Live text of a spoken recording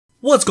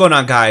What's going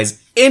on, guys?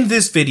 In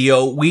this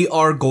video, we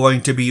are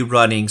going to be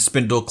running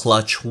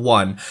Spindleclutch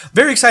 1.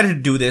 Very excited to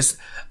do this.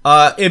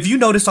 If you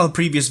noticed on the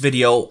previous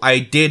video, I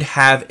did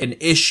have an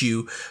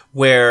issue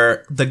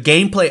where the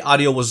gameplay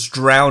audio was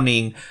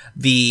drowning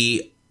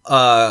the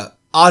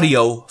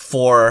audio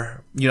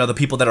for, the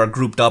people that are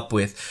grouped up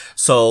with.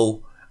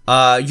 So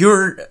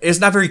it's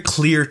not very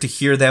clear to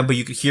hear them, but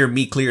you can hear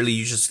me clearly.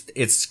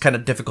 It's kind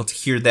of difficult to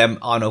hear them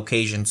on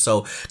occasion.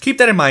 So keep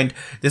that in mind.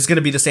 This is going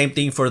to be the same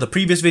thing for the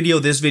previous video,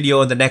 this video,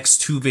 and the next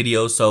two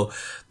videos. So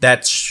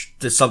that's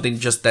something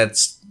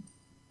that's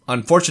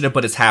unfortunate,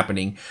 but it's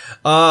happening.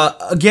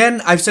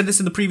 Again, I've said this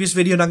in the previous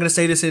video, and I'm going to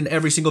say this in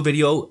every single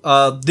video.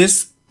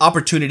 This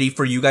opportunity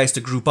for you guys to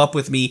group up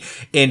with me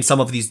in some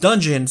of these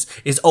dungeons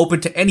is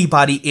open to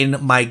anybody in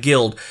my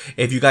guild.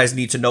 If you guys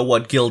need to know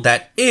what guild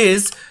that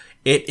is,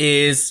 it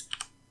is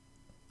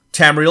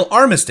Tamriel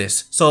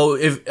Armistice. So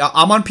if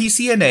I'm on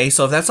PCNA,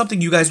 so if that's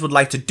something you guys would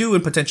like to do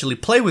and potentially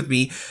play with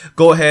me,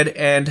 go ahead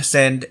and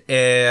send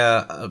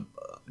a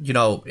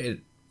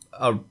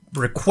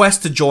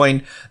request to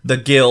join the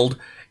guild,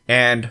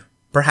 and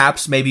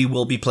perhaps maybe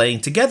we'll be playing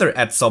together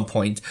at some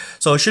point.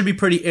 So it should be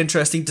pretty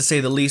interesting, to say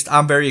the least.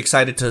 I'm very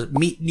excited to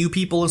meet new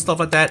people and stuff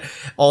like that.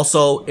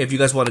 Also, if you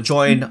guys want to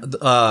join,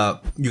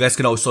 you guys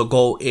can also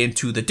go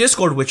into the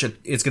Discord, which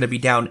is going to be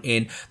down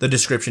in the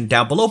description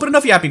down below. But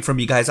enough yapping from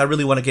me, guys. I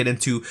really want to get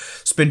into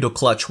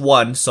Spindleclutch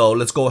 1. So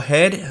let's go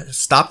ahead,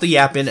 stop the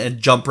yapping, and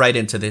jump right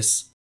into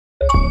this.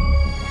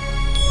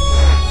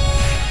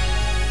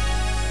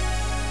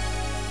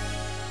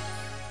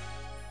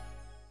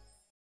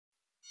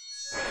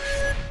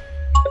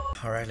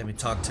 Alright, let me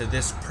talk to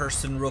this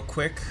person real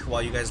quick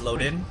while you guys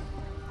load in.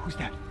 Who's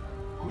that?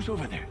 Who's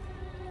over there?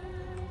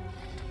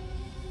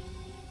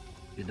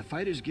 Did the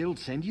Fighters Guild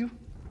send you?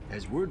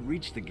 Has word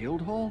reached the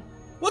guild hall?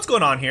 What's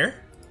going on here?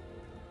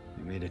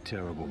 We made a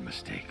terrible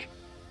mistake.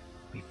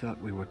 We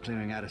thought we were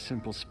clearing out a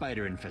simple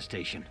spider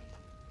infestation.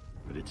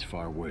 But it's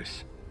far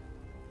worse.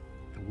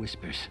 The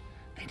Whispers,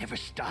 they never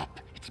stop.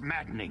 It's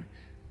maddening.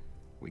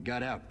 We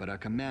got out, but our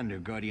commander,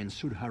 Guardian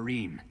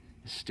Sudharim,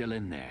 is still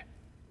in there.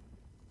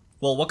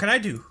 Well, what can I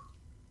do?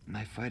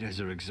 My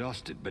fighters are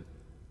exhausted, but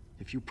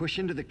if you push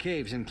into the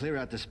caves and clear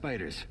out the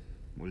spiders,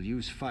 we'll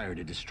use fire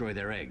to destroy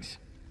their eggs.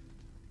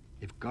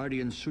 If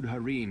Guardian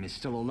Sudharim is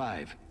still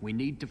alive, we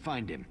need to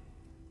find him.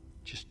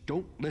 Just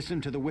don't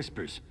listen to the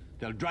Whispers.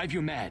 They'll drive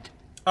you mad.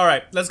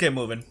 Alright, let's get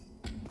moving.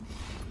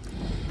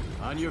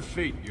 On your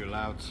feet, you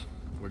louts.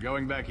 We're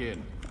going back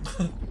in.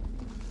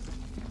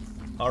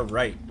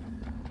 Alright.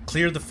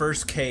 Clear the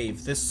first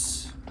cave.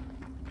 This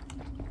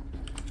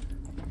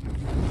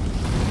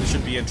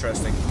should be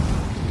interesting.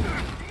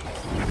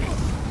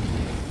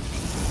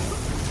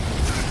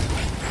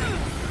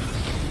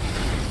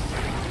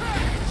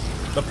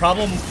 The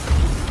problem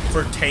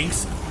for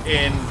tanks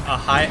in a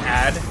high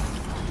ad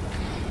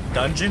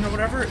dungeon or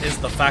whatever is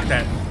the fact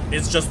that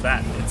it's just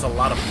that. It's a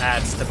lot of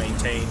ads to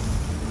maintain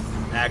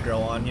aggro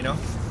on,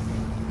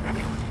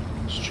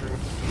 It's true.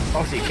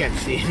 Also, you can't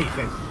see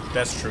anything.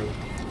 That's true.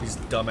 These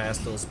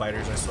dumbass little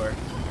spiders, I swear.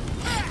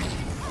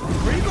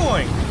 Where are you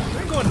going?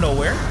 You're going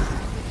nowhere.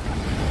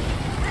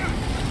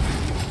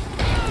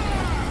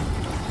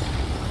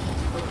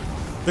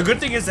 The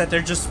good thing is that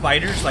they're just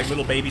spiders, like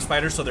little baby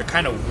spiders, so they're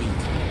kind of weak.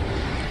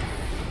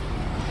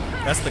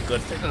 That's the good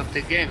thing. If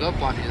they gang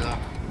up on you, though.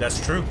 That's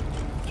true.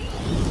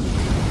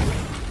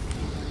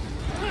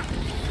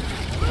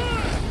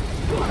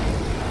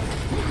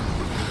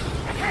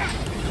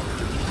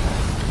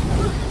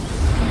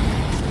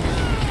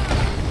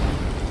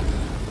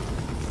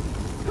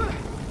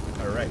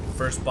 Alright,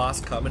 first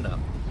boss coming up.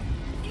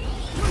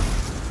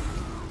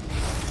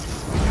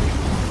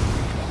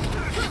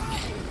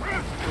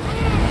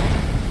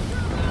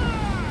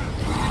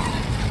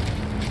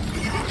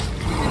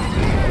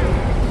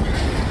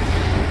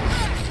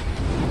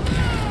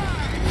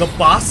 The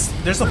boss,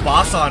 there's a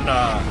boss on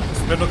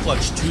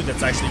Spindleclutch 2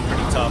 that's actually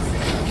pretty tough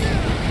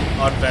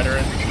on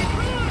veteran.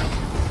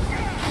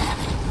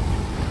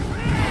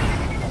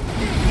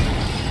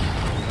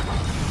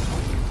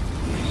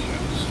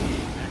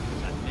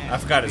 I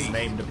forgot his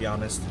name, to be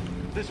honest.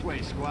 This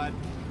way, squad.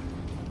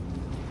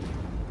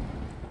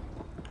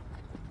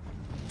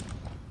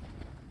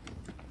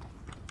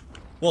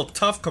 Well,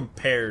 tough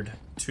compared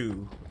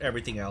to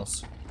everything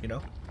else,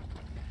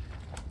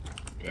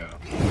 Yeah.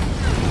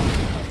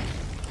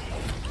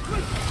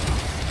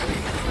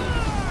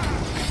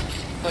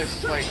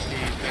 Places like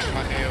these make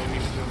my AoE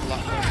do a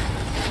lot better.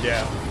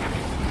 Yeah.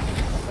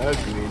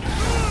 Agreed.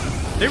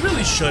 They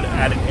really should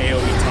add an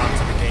AoE taunt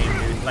to the game,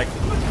 dude. Like,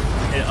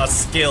 a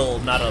skill,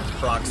 not a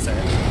proc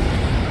set.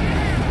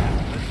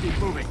 Let's keep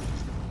moving.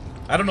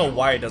 I don't know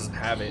why it doesn't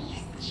have it.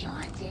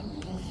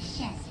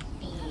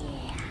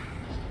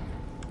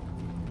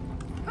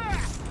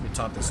 Let me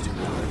taunt this dude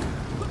real quick.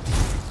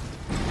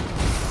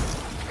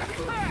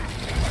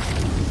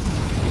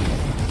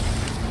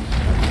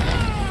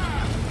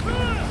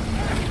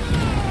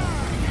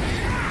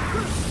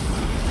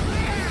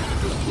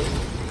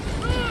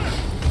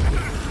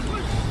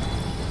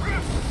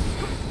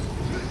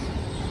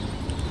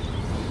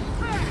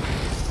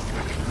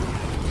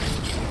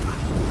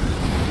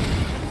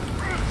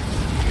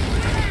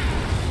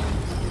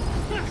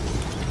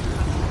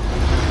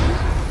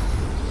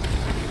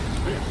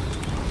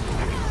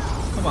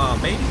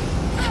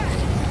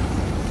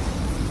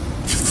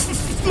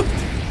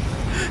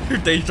 Your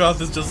Daedroth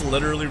is just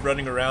literally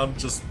running around,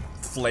 just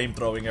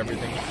flame-throwing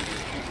everything.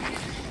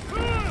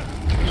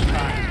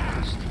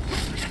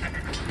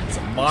 It's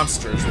a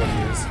monster is what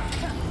he is.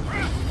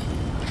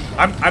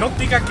 I don't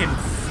think I can...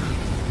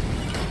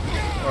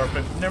 Or,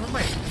 but never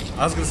mind.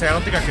 I was gonna say, I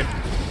don't think I could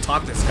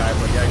talk this guy,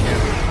 but yeah, I can.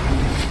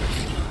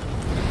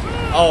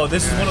 Oh,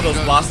 this is one of those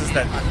bosses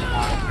that...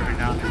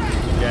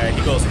 Yeah,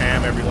 he goes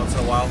ham every once in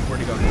a while.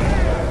 Where'd he go?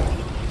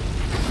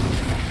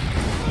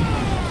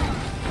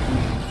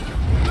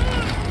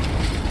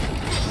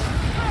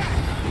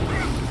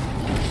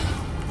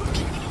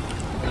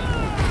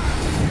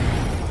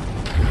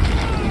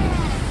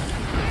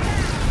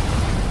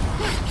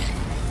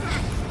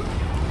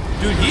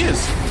 Dude, he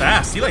is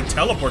fast. He like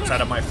teleports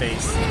out of my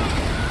face.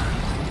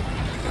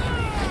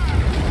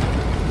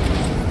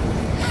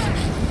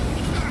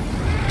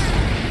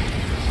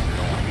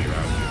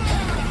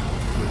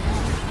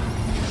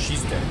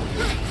 She's dead.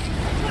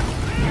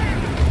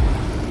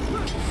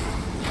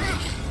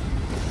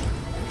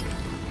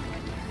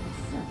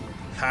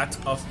 Hat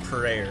of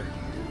Prayer.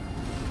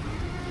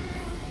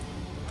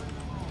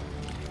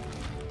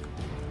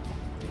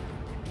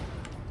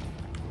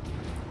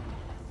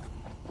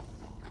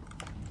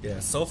 Yeah,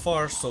 so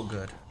far, so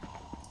good.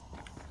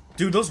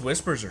 Dude, those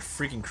whispers are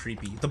freaking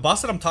creepy. The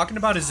boss that I'm talking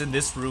about is in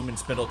this room in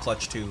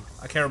Spindleclutch too.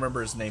 I can't remember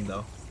his name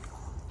though.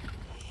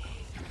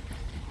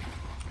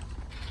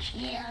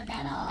 Kill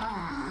them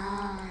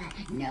all.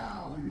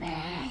 No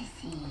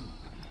mercy.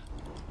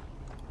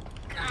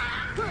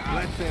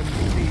 Let them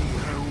see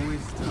her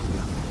wisdom.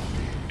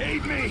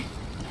 Aid me!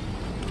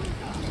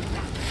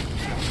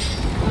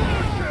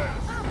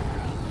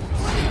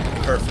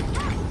 Perfect.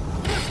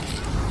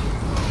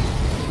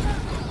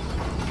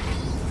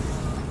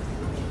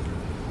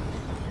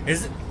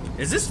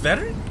 Is this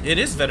veteran? It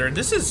is veteran.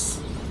 It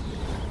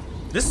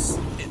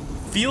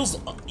feels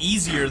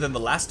easier than the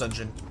last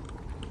dungeon.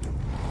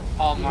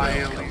 All my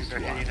AoEs are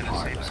hitting in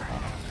the same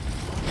spot.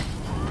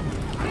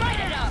 Light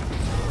it up.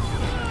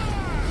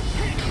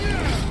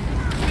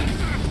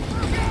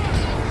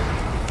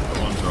 The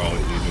ones are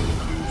always easy to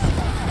choose.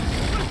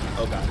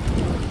 Oh god.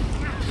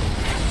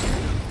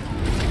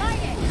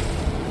 Light it.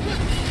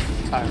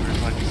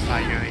 Timer's like it's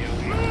not your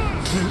AoE.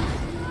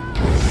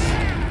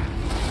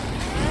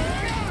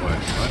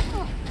 What?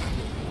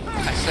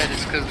 I said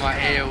it's because my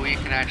AoE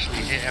can actually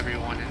hit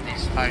everyone in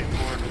these tight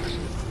corridors.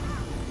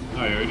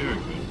 Oh, you're doing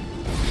good.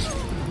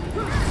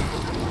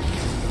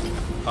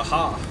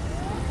 Aha.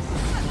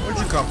 Where'd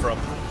you come from?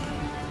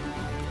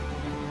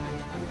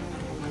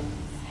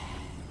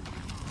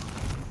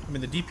 I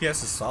mean, the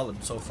DPS is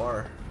solid so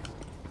far.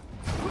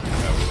 Yeah,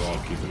 we're all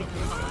keeping up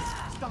with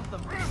that. Stop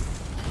them!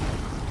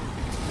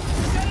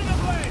 Get in the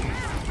way!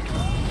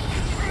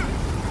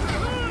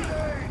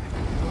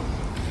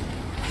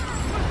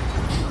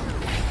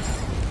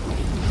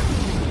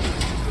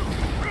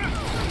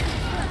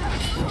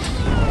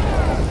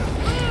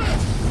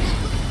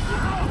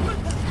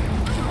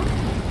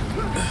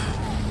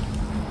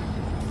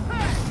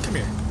 Come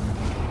here.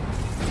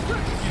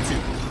 You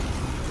too.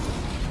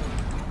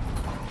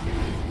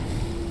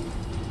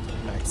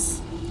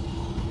 Nice.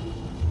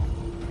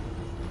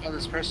 Oh,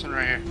 this person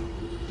right here.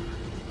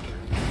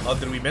 Oh,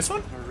 did we miss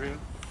one?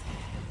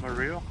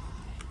 Mario?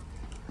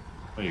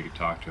 Oh, you could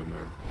talk to him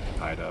or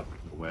tied up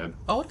in the web.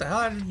 Oh, what the hell?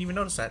 I didn't even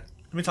notice that.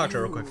 Let me talk to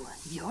her real quick.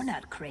 You're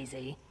not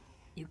crazy.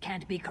 You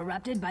can't be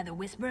corrupted by the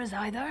whispers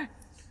either.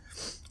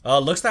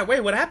 Looks that way.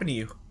 What happened to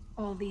you?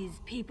 All these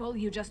people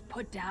you just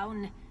put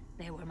down,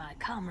 they were my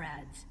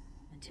comrades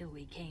until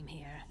we came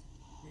here.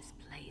 This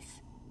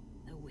place,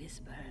 the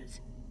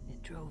whispers,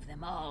 it drove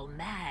them all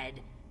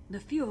mad. The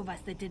few of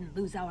us that didn't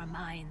lose our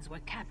minds were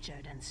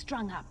captured and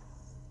strung up.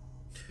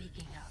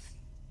 Speaking of,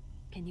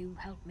 can you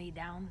help me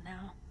down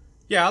now?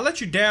 Yeah, I'll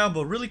let you down,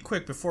 but really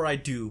quick before I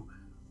do.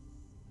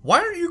 Why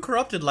aren't you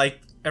corrupted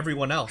like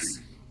everyone else?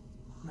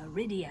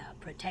 Meridia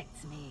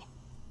protects me.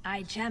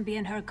 I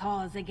champion her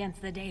cause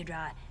against the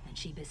Daedra, and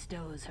she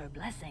bestows her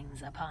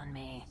blessings upon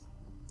me.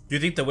 Do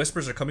you think the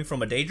whispers are coming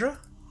from a Daedra?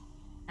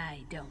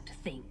 I don't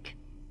think.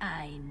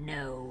 I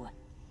know.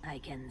 I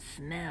can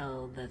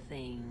smell the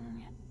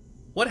thing.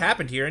 What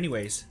happened here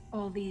anyways?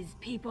 All these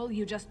people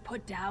you just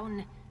put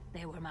down,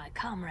 they were my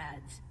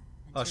comrades.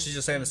 Oh, she's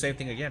just saying the same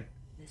thing again.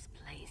 This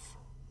place,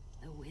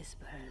 the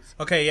whispers.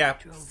 Okay, yeah,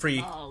 drove free.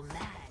 them all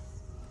mad.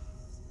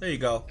 There you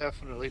go.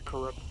 Definitely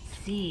corrupt.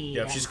 See,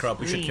 Yeah, if she's and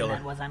corrupt, we should scream kill her.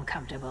 That was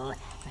uncomfortable.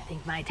 I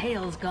think my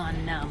tail's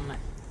gone numb.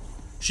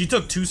 She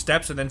took 2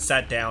 steps and then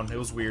sat down. It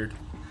was weird.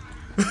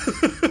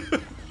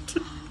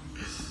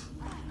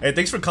 Hey,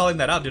 thanks for calling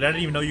that out, dude. I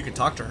didn't even know you could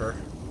talk to her.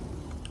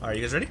 Alright,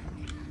 you guys ready?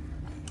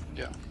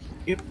 Yeah.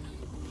 Yep.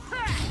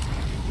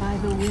 By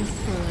the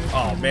whispers,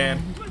 Oh,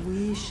 man.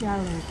 we shall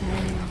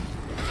obey.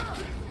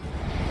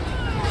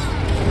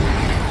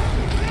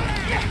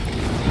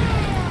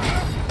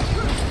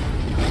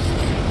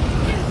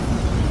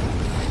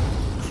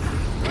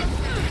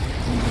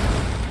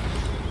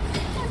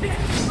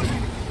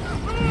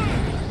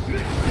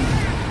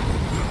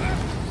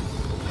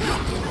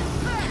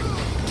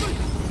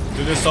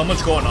 Dude, there's so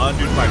much going on,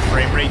 dude. My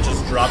frame rate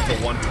just dropped to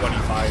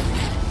 125.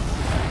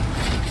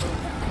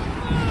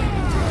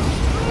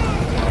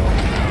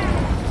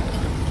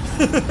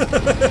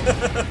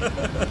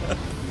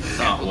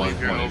 Not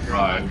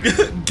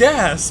 125.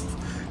 Gasp!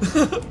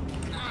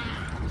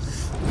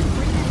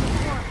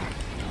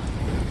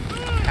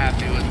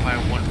 Happy with my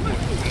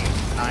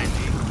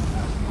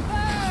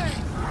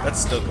 114.90. That's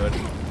still good.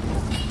 As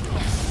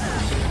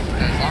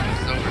long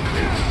as it's over 50,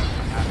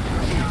 I'm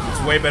happy.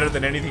 It's way better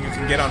than anything you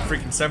can get on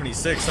freaking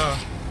 76, huh?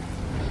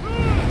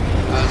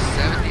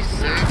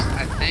 76,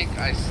 I think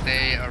I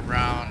stay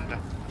around,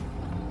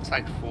 it's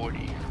like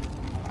 40.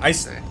 I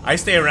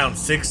stay around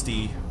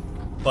 60,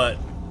 but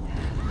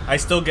I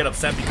still get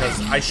upset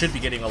because I should be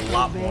getting a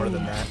lot more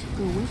than that.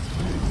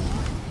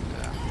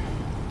 Yeah.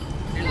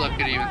 You're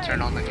lucky to even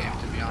turn on the game,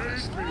 to be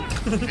honest.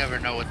 You never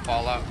know with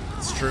Fallout.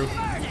 It's true.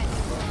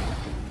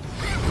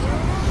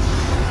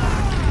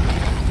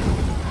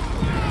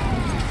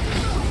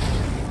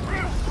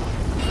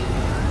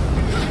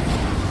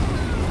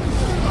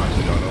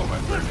 I don't know my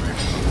frame rate on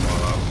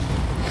Fallout.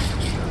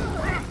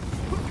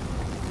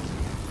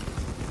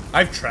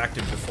 I've tracked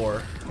it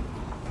before.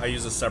 I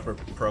use a separate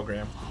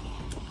program.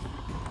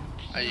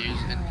 I use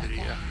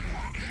NVIDIA.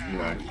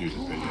 Yeah, I use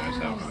the video. That's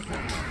how much.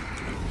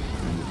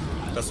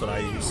 That's what I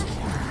use.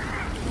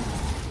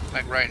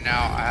 Like right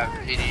now, I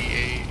have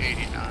 88,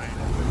 89.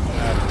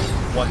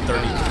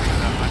 130.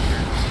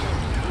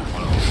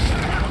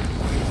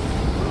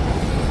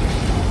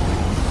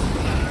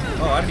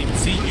 100. Oh, I didn't even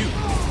see you.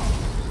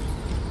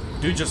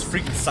 Dude just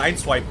freaking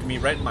sideswiped me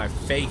right in my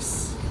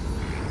face.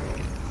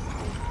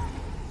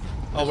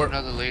 Oh, There's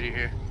another lady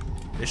here.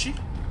 Is she?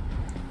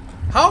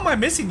 How am I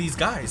missing these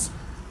guys?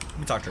 Let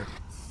me talk to her.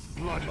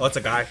 Blood. Oh, it's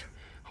a guy.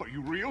 Are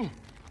you real?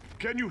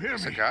 Can you hear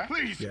It's me? a guy?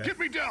 Please, Yeah. get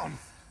me down.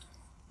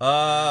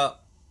 I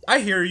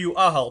hear you.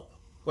 I'll help.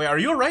 Wait, are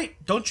you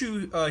alright? Don't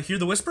you, hear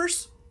the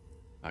whispers?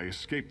 I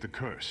escaped the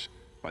curse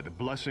by the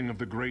blessing of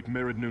the great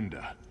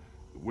Meridnunda.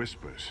 The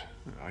whispers,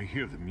 I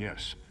hear them,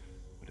 yes.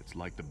 But it's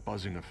like the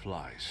buzzing of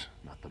flies,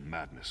 not the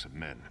madness of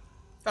men.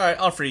 Alright,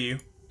 I'll free you.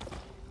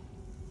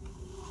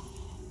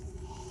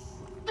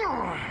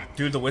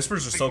 Dude, the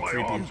whispers are so My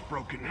creepy. arm's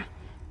broken.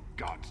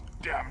 God's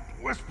damned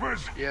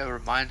whispers. Yeah, it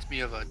reminds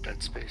me of a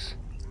Dead Space.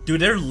 Dude,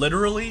 they're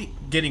literally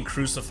getting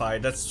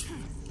crucified. That's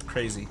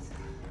crazy.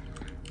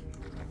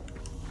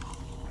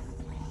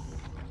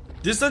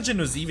 This dungeon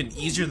was even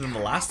easier than the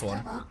last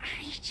one.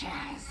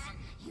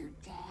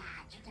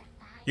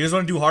 You guys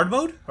want to do hard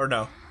mode or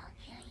no?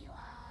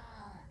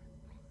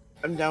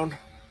 I'm down.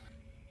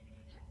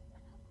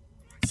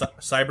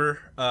 Cyber,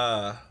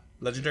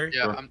 legendary?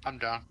 Yeah, I'm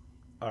down.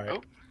 Alright.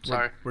 Oh,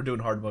 sorry. We're doing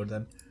hard mode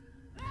then.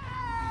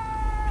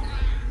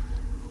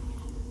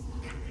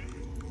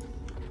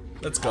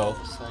 Let's go.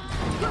 For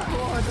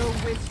the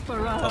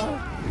Whisperer.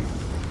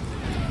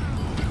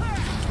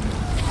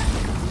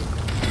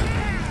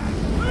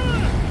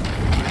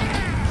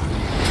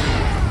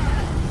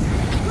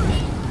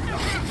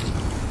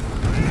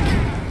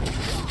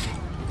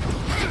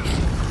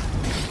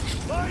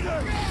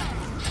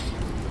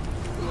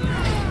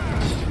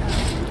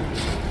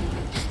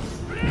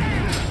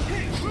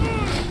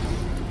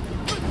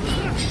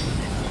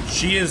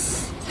 She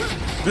is...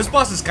 This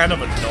boss is kind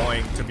of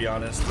annoying, to be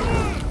honest.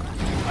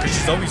 Because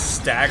she's always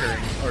staggering,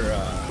 or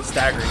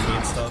staggering me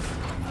and stuff.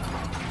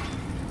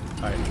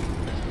 Alright.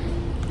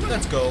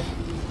 Let's go.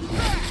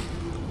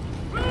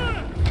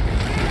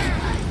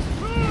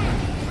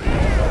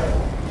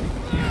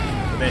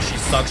 And then she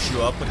sucks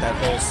you up with that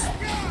whole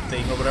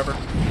thing or whatever.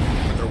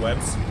 With her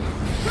webs.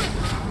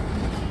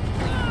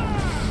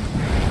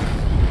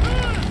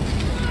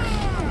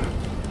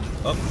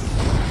 Oh.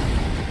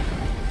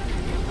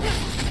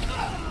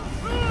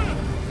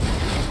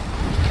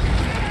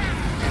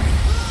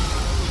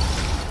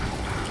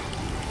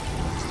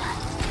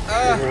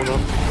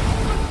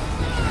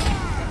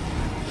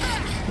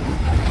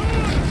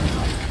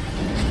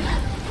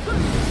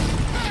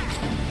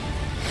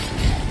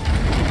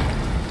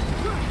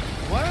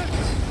 What?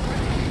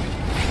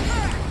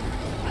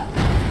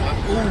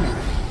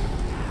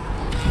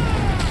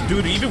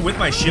 Dude, even with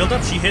my shield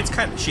up, she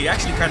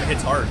actually kind of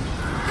hits hard.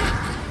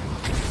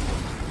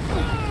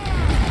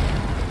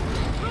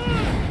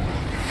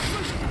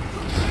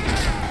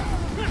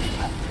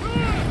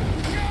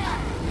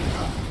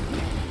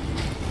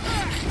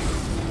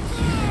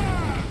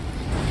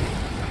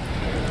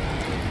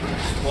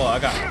 Whoa, I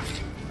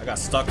got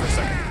stuck for a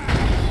second.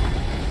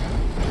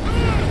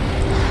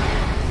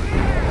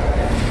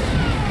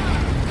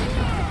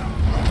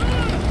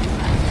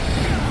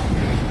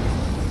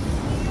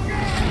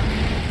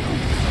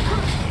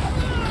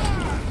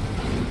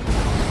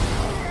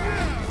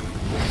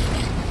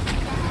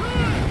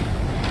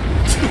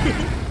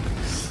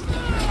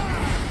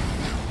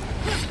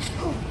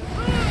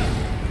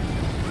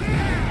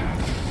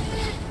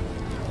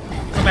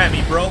 Come at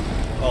me, bro.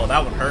 Oh,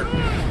 that one hurt.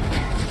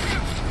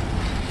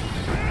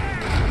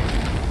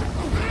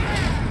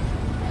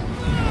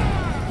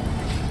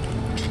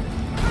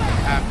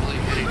 Happily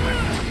hitting my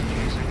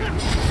music.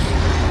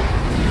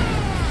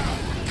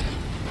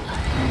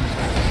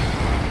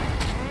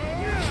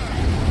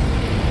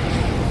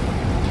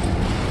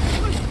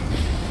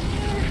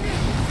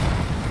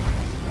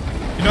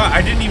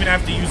 I didn't even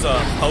have to use a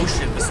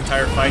potion this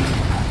entire fight.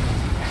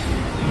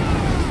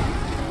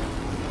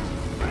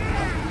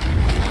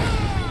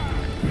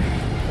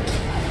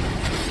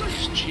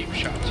 Just cheap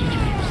shots.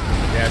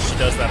 Yeah, she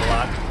does that a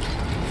lot.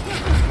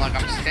 Like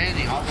I'm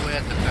standing all the way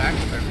at the back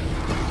of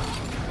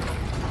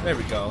everything. There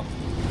we go.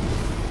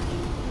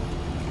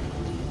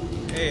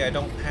 Hey, I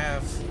don't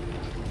have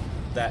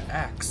that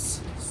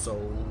axe, so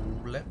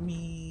let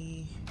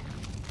me...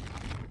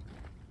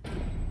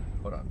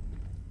 Hold on.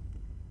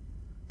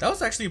 That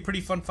was actually a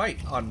pretty fun fight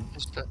on...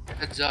 Just a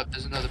heads up,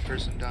 there's another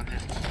person down here.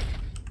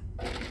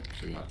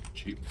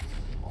 Cheap.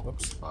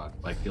 Whoops.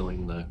 Spot by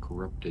killing the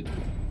corrupted.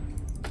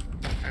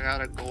 I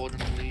got a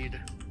golden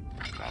lead.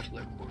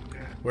 Goblet.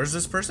 Where's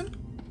this person?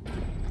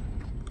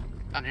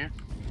 Down here.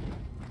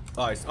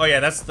 Oh yeah,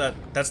 that's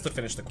to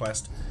finish the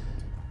quest.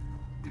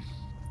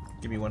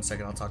 Give me 1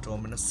 second, I'll talk to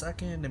him in a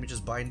second. Let me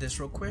just bind this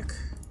real quick.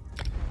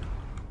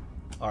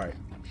 Alright.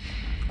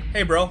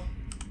 Hey, bro.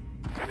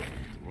 It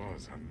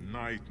was a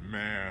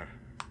nightmare.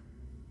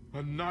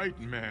 A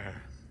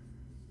nightmare.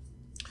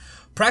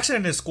 Praxton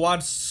and his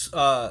squad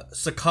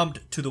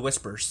succumbed to the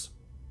Whispers.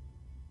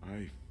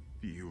 I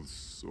feel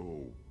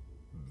so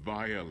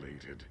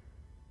violated.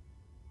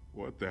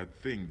 What that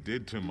thing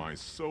did to my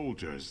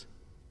soldiers.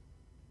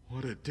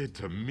 What it did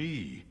to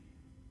me.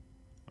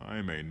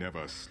 I may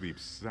never sleep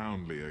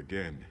soundly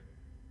again.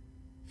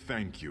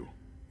 Thank you.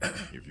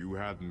 If you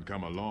hadn't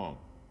come along,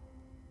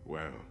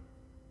 well,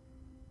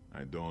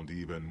 I don't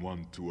even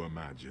want to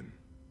imagine.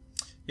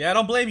 Yeah, I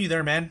don't blame you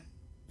there, man.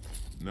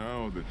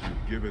 Now that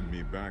you've given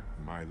me back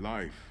my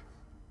life,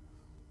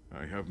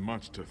 I have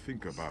much to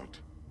think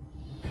about.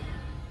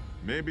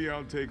 Maybe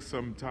I'll take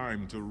some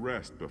time to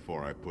rest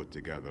before I put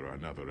together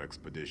another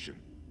expedition.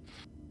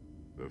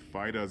 The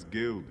Fighters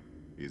Guild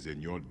is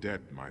in your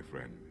debt, my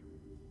friend.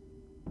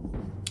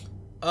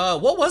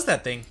 What was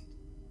that thing?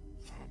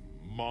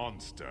 A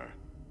monster.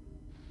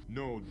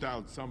 No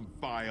doubt some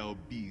vile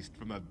beast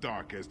from the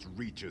darkest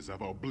reaches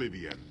of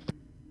oblivion.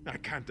 I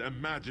can't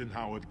imagine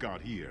how it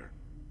got here.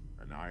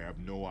 And I have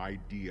no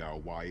idea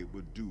why it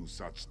would do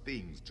such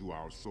things to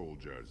our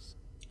soldiers.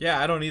 Yeah,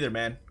 I don't either,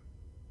 man.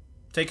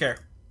 Take care.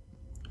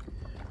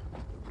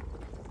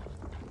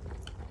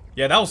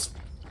 Yeah, that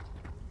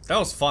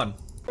was fun.